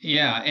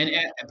 Yeah, and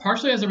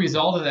partially as a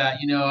result of that,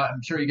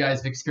 I'm sure you guys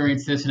have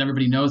experienced this and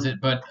everybody knows it,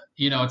 but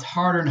it's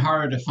harder and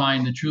harder to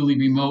find a truly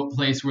remote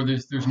place where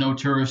there's no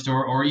tourist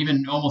or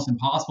even almost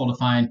impossible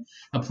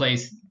to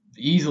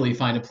easily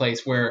find a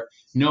place where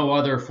no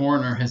other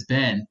foreigner has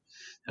been,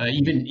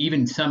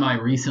 even semi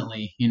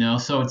recently,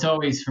 So it's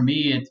always, for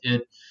me,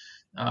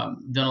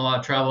 done a lot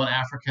of travel in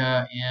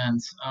Africa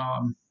and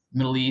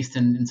Middle East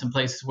and some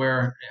places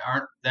where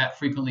aren't that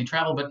frequently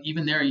traveled, but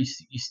even there you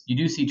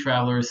do see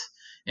travelers.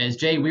 As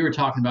Jay, we were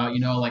talking about,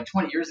 like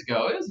 20 years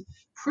ago, it was a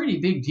pretty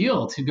big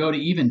deal to go to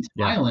even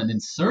Thailand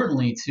and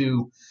certainly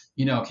to,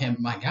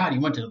 my God, you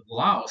went to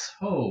Laos.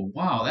 Oh,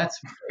 wow, that's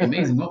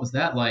amazing. What was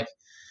that like?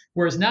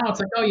 Whereas now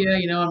it's like, oh, yeah,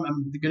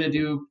 I'm going to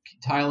do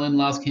Thailand,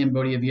 Laos,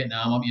 Cambodia,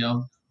 Vietnam,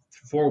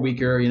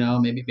 4-weeker,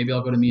 maybe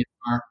I'll go to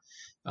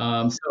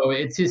Myanmar. So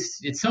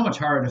it's so much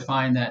harder to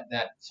find that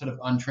sort of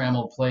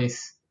untrammeled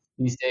place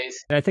these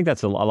days. And I think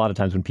that's a lot of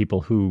times when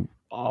people who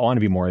want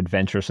to be more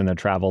adventurous in their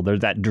travel,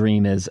 there's that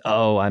dream is,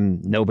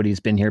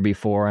 nobody's been here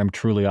before. I'm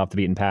truly off the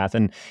beaten path.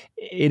 And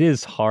it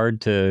is hard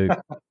to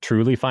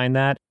truly find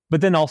that.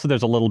 But then also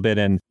there's a little bit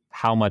in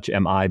how much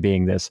am I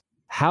being this?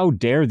 How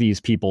dare these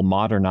people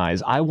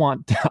modernize? I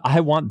want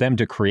them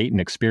to create an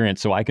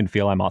experience so I can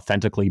feel I'm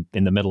authentically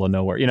in the middle of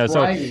nowhere.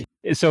 Right.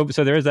 So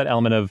there is that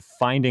element of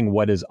finding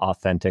what is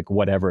authentic,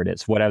 whatever it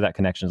is, whatever that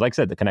connection is. Like I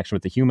said, the connection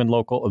with the human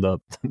local, the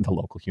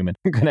local human,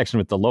 connection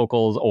with the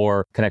locals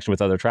or connection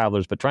with other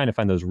travelers, but trying to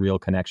find those real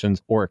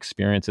connections or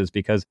experiences.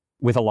 Because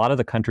with a lot of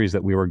the countries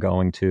that we were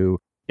going to,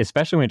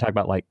 especially when we talk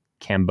about like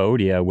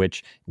Cambodia,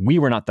 which we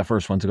were not the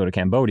first ones to go to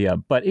Cambodia,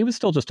 but it was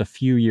still just a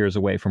few years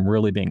away from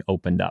really being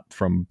opened up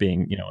from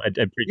being,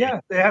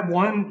 they had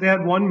one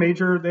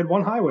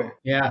highway.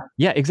 Yeah,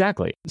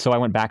 exactly. So I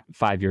went back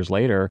 5 years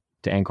later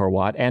to Angkor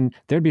Wat, and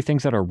there'd be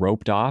things that are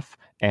roped off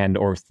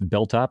or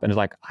built up, and it's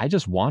like I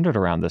just wandered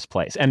around this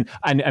place, and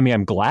I mean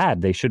I'm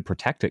glad they should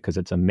protect it because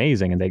it's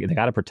amazing, and they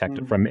got to protect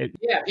it from it.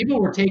 Yeah, people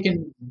were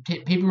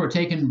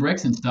taking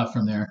bricks and stuff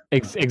from there.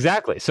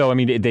 Exactly. So I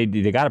mean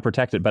they got to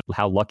protect it, but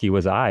how lucky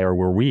was I or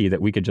were we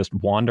that we could just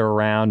wander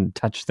around,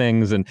 touch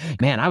things, and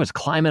man, I was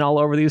climbing all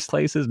over these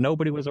places.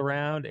 Nobody was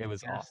around. It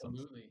was awesome.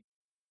 Absolutely.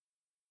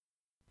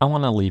 I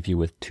want to leave you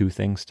with 2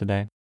 things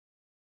today.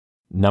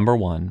 Number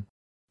 1.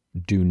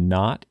 Do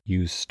not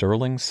use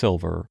sterling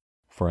silver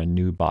for a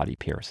new body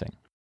piercing.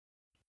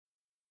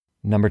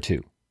 Number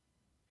 2,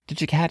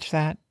 did you catch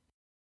that?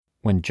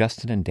 When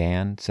Justin and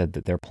Dan said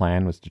that their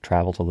plan was to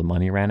travel till the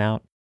money ran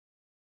out?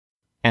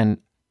 And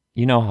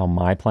you know how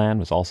my plan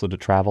was also to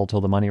travel till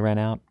the money ran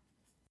out?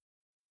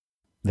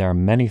 There are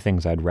many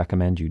things I'd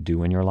recommend you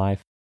do in your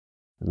life.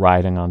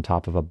 Riding on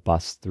top of a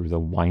bus through the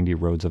windy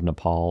roads of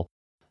Nepal,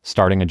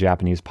 starting a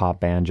Japanese pop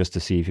band just to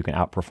see if you can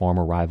outperform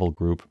a rival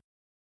group.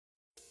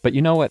 But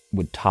you know what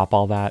would top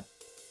all that?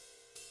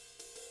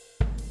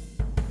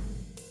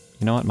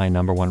 You know what my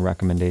number 1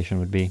 recommendation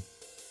would be?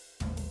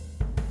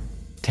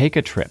 Take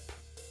a trip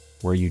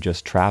where you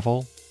just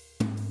travel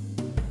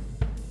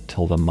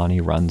till the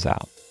money runs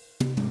out.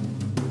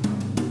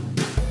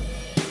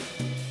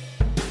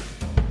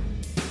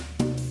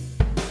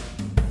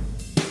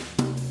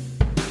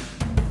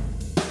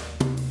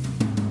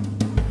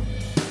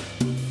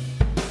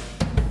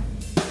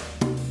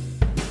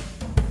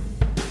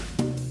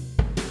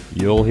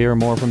 You'll hear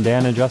more from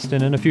Dan and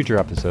Justin in a future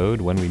episode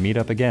when we meet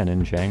up again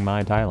in Chiang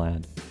Mai,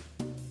 Thailand.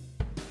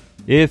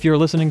 If you're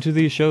listening to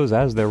these shows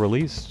as they're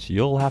released,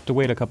 you'll have to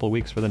wait a couple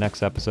weeks for the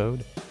next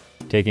episode,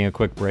 taking a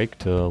quick break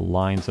to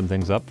line some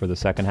things up for the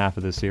second half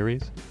of this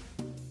series.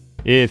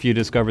 If you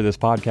discover this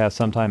podcast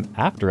sometime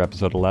after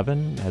episode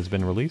 11 has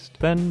been released,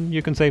 then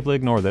you can safely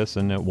ignore this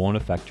and it won't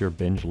affect your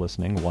binge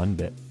listening one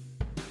bit.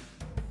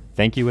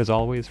 Thank you, as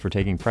always, for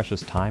taking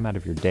precious time out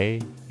of your day,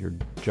 your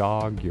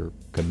jog, your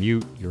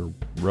commute, your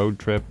road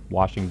trip,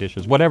 washing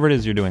dishes, whatever it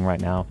is you're doing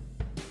right now.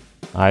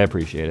 I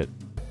appreciate it.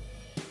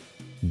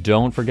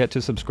 Don't forget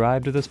to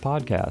subscribe to this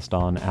podcast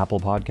on Apple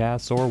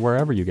Podcasts or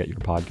wherever you get your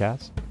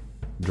podcasts.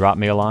 Drop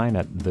me a line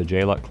at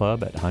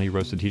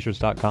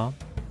thejluck@honeyroastedtshirts.com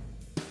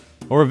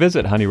or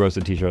visit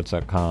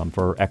honeyroastedtshirts.com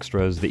for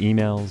extras, the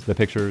emails, the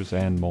pictures,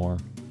 and more.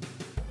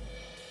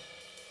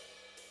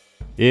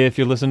 If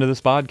you listen to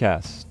this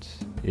podcast,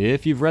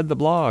 if you've read the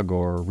blog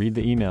or read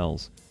the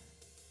emails,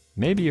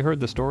 maybe you heard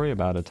the story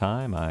about a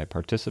time I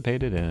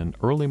participated in an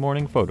early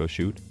morning photo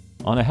shoot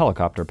on a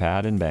helicopter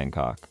pad in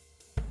Bangkok.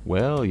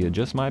 Well, you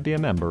just might be a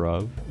member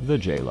of the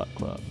J-Luck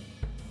Club.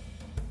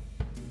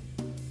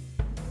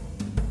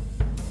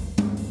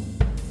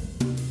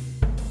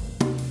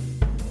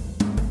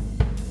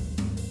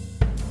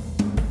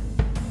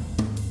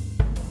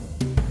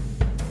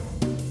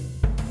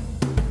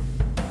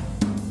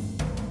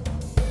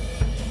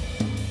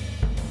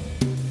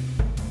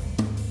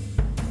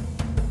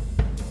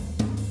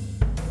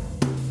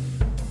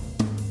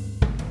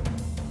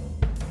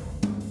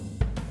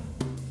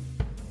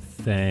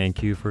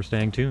 Thank you for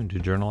staying tuned to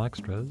Journal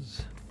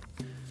Extras.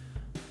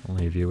 I'll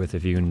leave you with a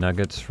few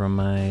nuggets from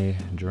my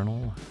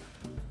journal.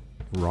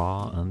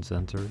 Raw,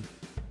 uncensored.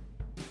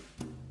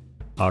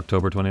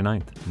 October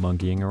 29th,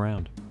 monkeying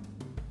around.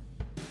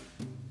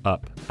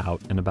 Up,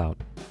 out, and about.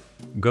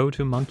 Go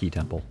to Monkey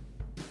Temple.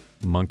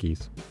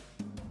 Monkeys.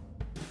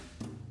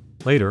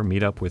 Later,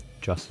 meet up with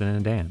Justin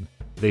and Dan.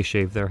 They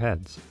shave their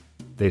heads.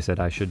 They said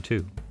I should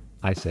too.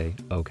 I say,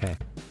 okay.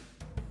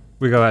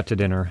 We go out to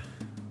dinner.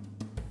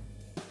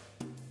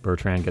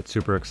 Bertrand gets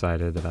super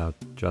excited about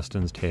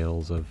Justin's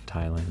tales of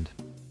Thailand.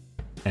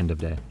 End of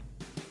day.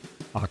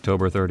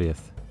 October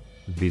 30th.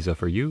 Visa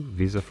for you,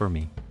 visa for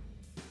me.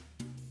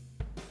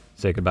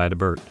 Say goodbye to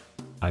Bert.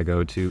 I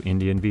go to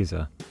Indian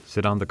Visa,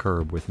 sit on the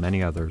curb with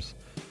many others.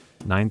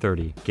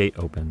 9:30, gate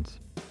opens.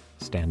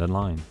 Stand in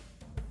line.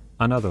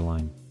 Another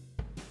line.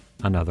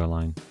 Another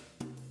line.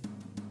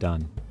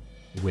 Done.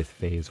 With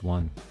phase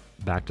 1.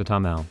 Back to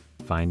Tamil.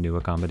 Find new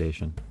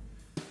accommodation.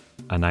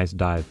 A nice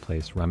dive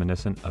place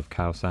reminiscent of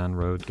Khao San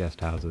Road guest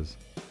houses.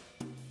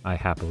 I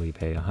happily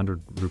pay 100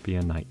 rupee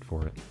a night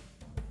for it.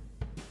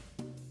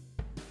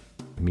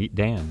 Meet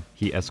Dan.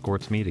 He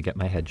escorts me to get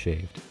my head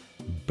shaved.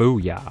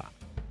 Booyah!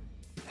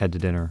 Head to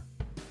dinner.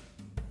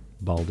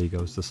 Baldy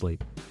goes to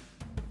sleep.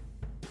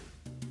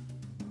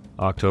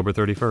 October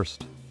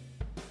 31st.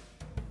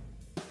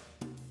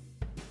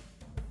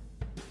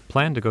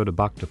 Planned to go to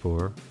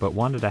Bhaktapur, but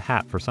wanted a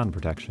hat for sun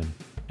protection.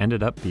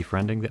 Ended up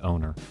befriending the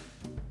owner.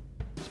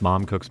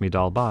 Mom cooks me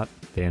dal bhat.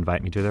 They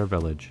invite me to their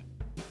village.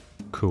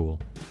 Cool.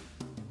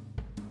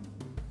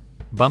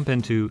 Bump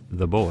into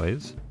the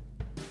boys.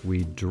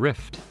 We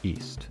drift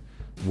east,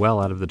 well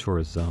out of the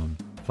tourist zone.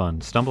 Fun.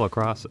 Stumble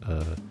across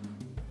a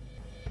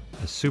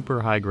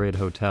super high-grade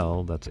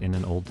hotel that's in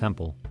an old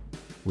temple.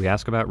 We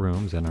ask about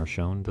rooms and are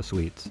shown the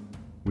suites.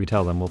 We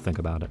tell them we'll think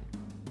about it.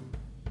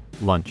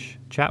 Lunch.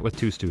 Chat with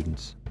 2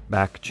 students.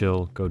 Back,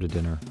 chill, go to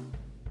dinner.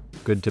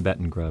 Good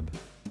Tibetan grub.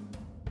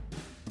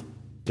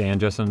 Dan,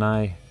 Justin, and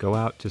I go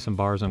out to some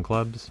bars and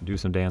clubs, do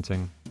some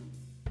dancing.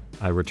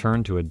 I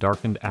return to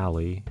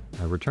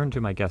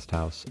my guest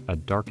house, a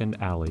darkened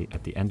alley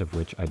at the end of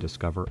which I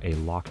discover a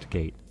locked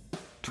gate.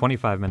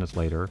 25 minutes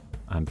later,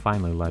 I'm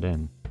finally let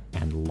in,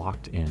 and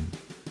locked in.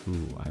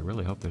 Ooh, I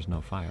really hope there's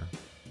no fire.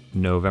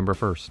 November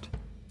 1st.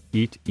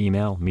 Eat,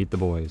 email, meet the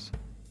boys.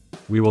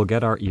 We will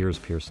get our ears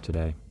pierced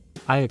today.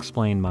 I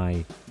explain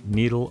my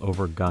needle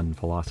over gun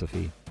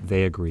philosophy.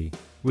 They agree.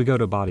 We go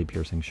to body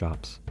piercing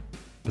shops.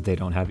 But they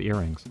don't have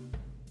earrings.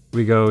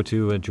 We go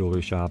to a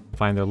jewelry shop,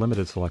 find their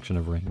limited selection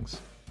of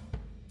rings.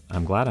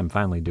 I'm glad I'm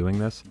finally doing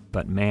this,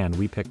 but man,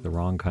 we picked the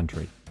wrong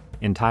country.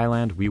 In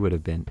Thailand, we would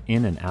have been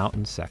in and out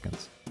in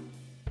seconds.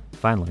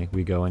 Finally,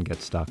 we go and get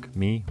stuck.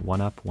 Me,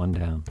 1 up, 1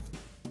 down.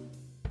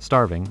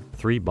 Starving,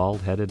 3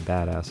 bald-headed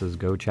badasses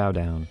go chow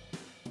down.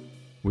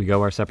 We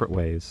go our separate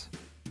ways.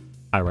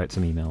 I write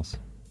some emails.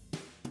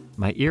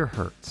 My ear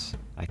hurts.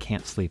 I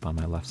can't sleep on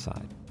my left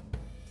side.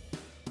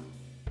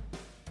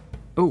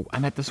 Oh, I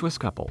met the Swiss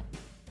couple.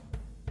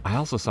 I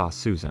also saw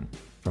Susan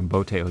from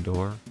Bote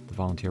Odor, the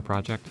volunteer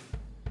project.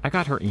 I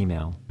got her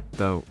email,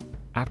 though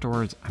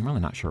afterwards I'm really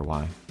not sure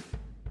why.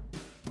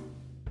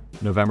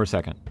 November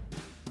 2nd.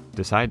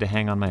 Decide to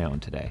hang on my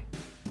own today.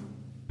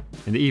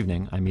 In the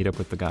evening, I meet up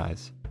with the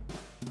guys.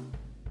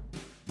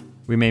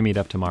 We may meet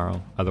up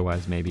tomorrow,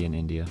 otherwise maybe in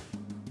India.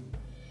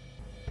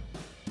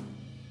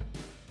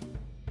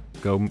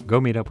 Go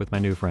meet up with my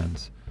new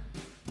friends.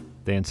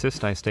 They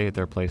insist I stay at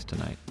their place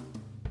tonight.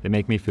 They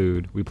make me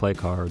food, we play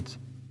cards.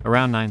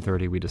 Around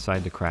 9:30 we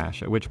decide to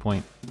crash, at which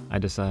point I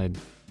decide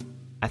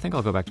I think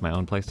I'll go back to my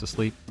own place to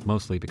sleep,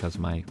 mostly because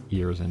of my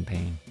ears in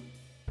pain.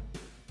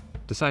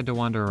 Decide to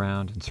wander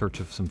around in search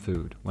of some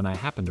food, when I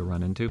happen to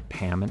run into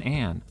Pam and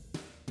Ann.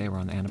 They were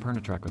on the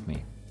Annapurna trek with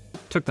me.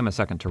 Took them a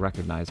second to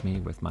recognize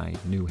me with my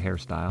new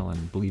hairstyle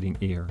and bleeding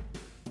ear.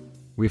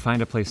 We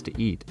find a place to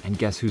eat, and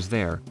guess who's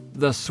there?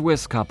 The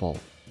Swiss couple!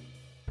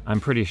 I'm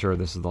pretty sure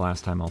this is the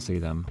last time I'll see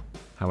them.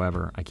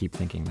 However, I keep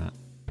thinking that.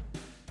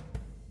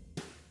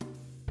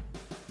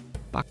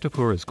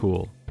 Bhaktapur is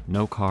cool.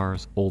 No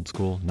cars, old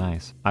school,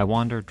 nice. I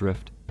wander,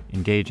 drift,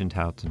 engage in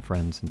touts and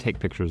friends, and take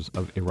pictures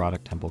of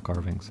erotic temple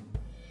carvings.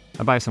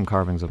 I buy some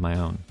carvings of my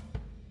own.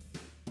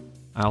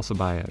 I also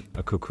buy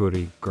a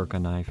kukuri Gurkha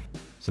knife,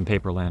 some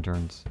paper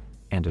lanterns,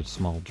 and a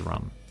small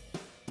drum.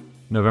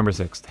 November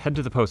 6th, head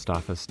to the post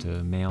office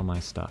to mail my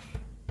stuff.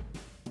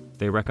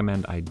 They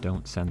recommend I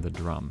don't send the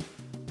drum,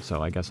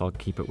 so I guess I'll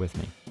keep it with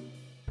me.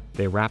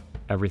 They wrap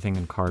everything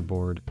in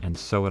cardboard and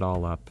sew it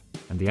all up,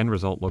 and the end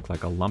result looked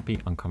like a lumpy,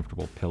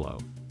 uncomfortable pillow.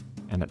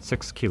 And at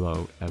 6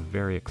 kilo, a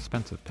very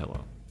expensive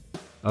pillow.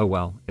 Oh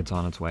well, it's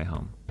on its way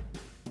home.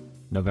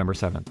 November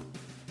 7th,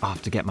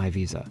 off to get my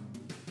visa.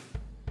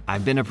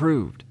 I've been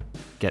approved.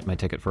 Get my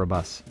ticket for a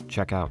bus,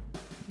 check out,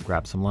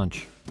 grab some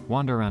lunch,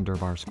 wander around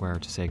Durbar Square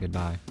to say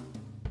goodbye.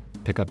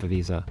 Pick up a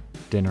visa,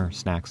 dinner,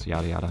 snacks,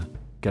 yada yada.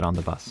 Get on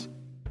the bus.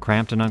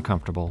 Cramped and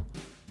uncomfortable.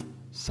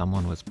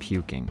 Someone was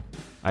puking.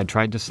 I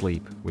tried to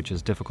sleep, which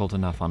is difficult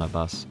enough on a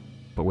bus,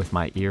 but with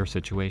my ear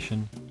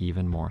situation,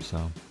 even more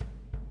so.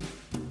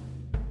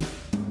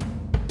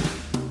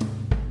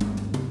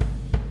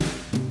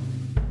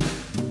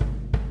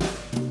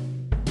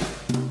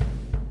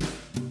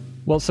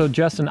 Well, so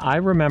Justin, I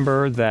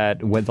remember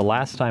that when the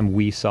last time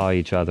we saw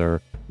each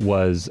other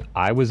was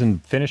I was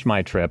finished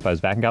my trip. I was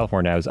back in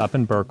California. I was up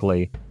in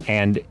Berkeley,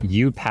 and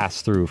you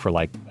passed through for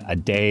like a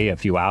day, a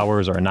few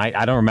hours, or a night.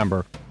 I don't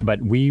remember,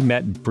 but we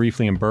met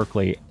briefly in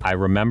Berkeley. I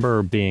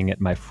remember being at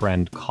my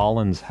friend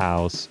Colin's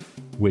house,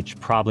 which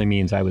probably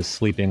means I was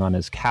sleeping on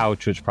his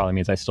couch, which probably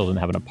means I still didn't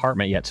have an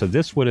apartment yet. So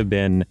this would have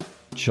been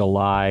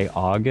July,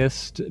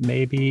 August,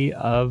 maybe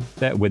of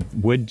that.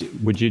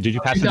 Did you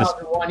pass through this?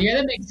 2001. Yeah,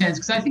 that makes sense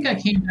because I think I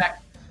came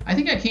back. I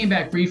think I came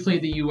back briefly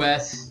to the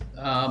U.S.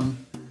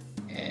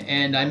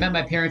 And I met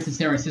my parents in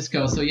San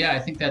Francisco. So yeah, I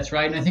think that's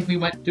right. And I think we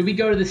went. Did we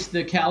go to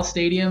the Cal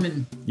Stadium?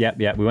 And yeah,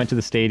 we went to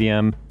the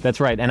stadium. That's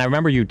right. And I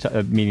remember you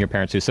meeting your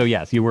parents too. So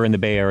yes, you were in the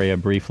Bay Area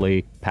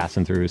briefly,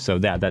 passing through. So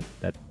that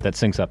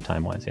syncs up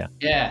time wise. Yeah.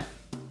 Yeah.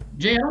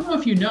 Jay, I don't know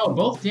if you know,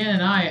 both Dan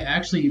and I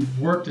actually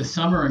worked a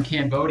summer in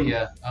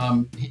Cambodia.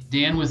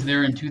 Dan was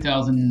there in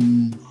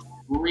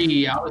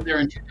 2003. I was there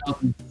in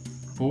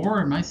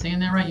 2004. Am I saying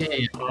that right?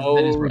 Yeah. Oh,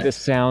 that is right. This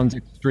sounds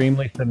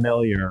extremely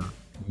familiar.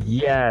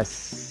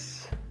 Yes.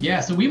 Yeah,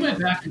 so we went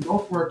back and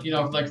both worked,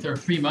 like for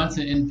 3 months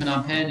in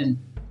Phnom Penh, and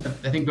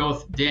I think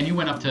both, Dan, you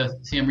went up to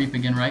Siem Reap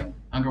again, right?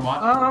 Angkor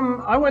Wat?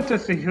 I went to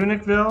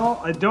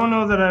Sihanoukville. I don't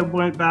know that I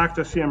went back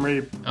to Siem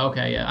Reap.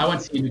 Okay, yeah, I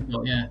went to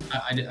Sihanoukville, yeah.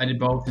 I did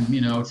both, and,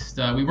 it's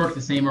we worked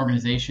the same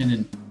organization,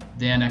 and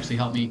Dan actually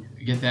helped me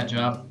get that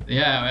job.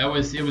 Yeah,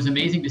 it was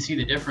amazing to see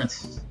the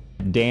difference.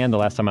 Dan, the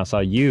last time I saw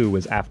you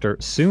was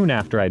soon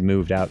after I'd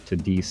moved out to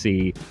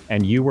DC,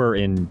 and you were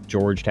in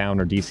Georgetown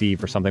or DC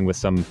for something with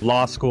some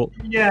law school.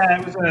 Yeah,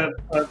 it was a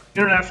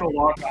international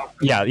law conference.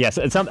 Yeah, yes,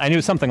 I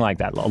knew something like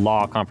that, a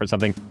law conference,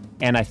 something.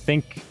 And I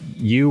think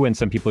you and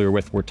some people you were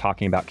with were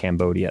talking about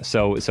Cambodia.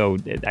 So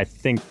I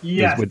think,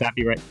 yes. Would that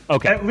be right?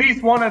 Okay. At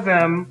least one of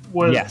them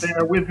was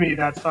there with me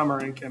that summer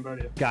in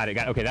Cambodia. Got it.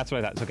 Okay, that's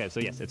what I thought. Okay, so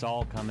yes, it's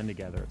all coming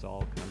together.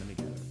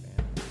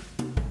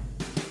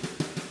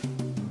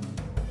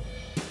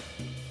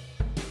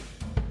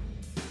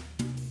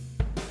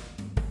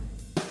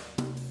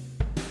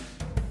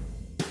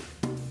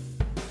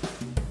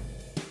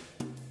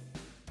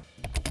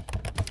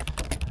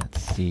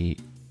 The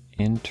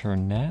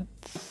internets.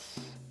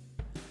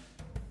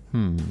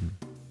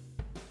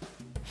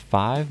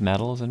 5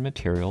 metals and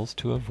materials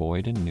to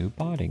avoid in new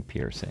body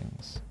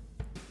piercings.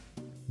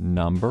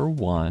 Number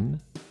 1,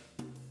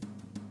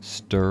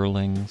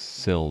 sterling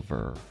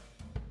silver.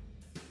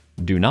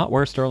 Do not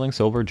wear sterling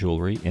silver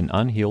jewelry in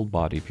unhealed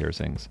body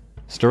piercings.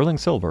 Sterling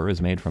silver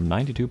is made from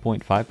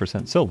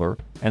 92.5% silver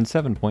and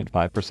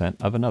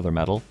 7.5% of another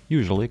metal,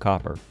 usually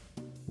copper.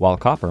 While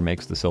copper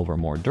makes the silver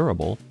more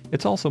durable,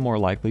 it's also more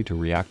likely to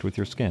react with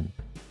your skin.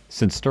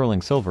 Since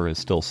sterling silver is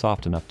still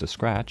soft enough to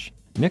scratch,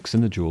 nicks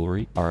in the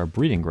jewelry are a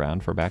breeding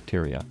ground for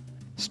bacteria.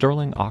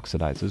 Sterling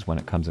oxidizes when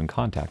it comes in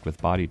contact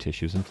with body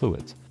tissues and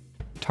fluids.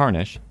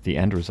 Tarnish, the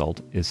end result,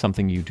 is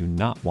something you do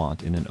not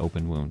want in an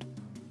open wound.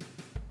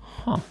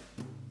 Huh.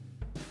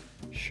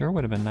 Sure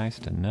would have been nice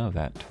to know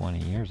that 20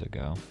 years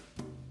ago.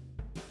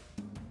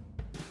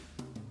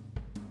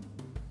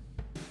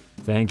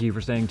 Thank you for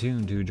staying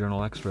tuned to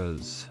Journal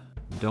Extras.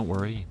 Don't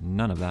worry,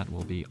 none of that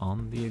will be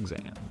on the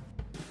exam.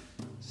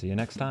 See you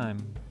next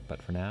time,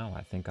 but for now,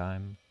 I think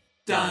I'm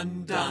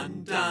done.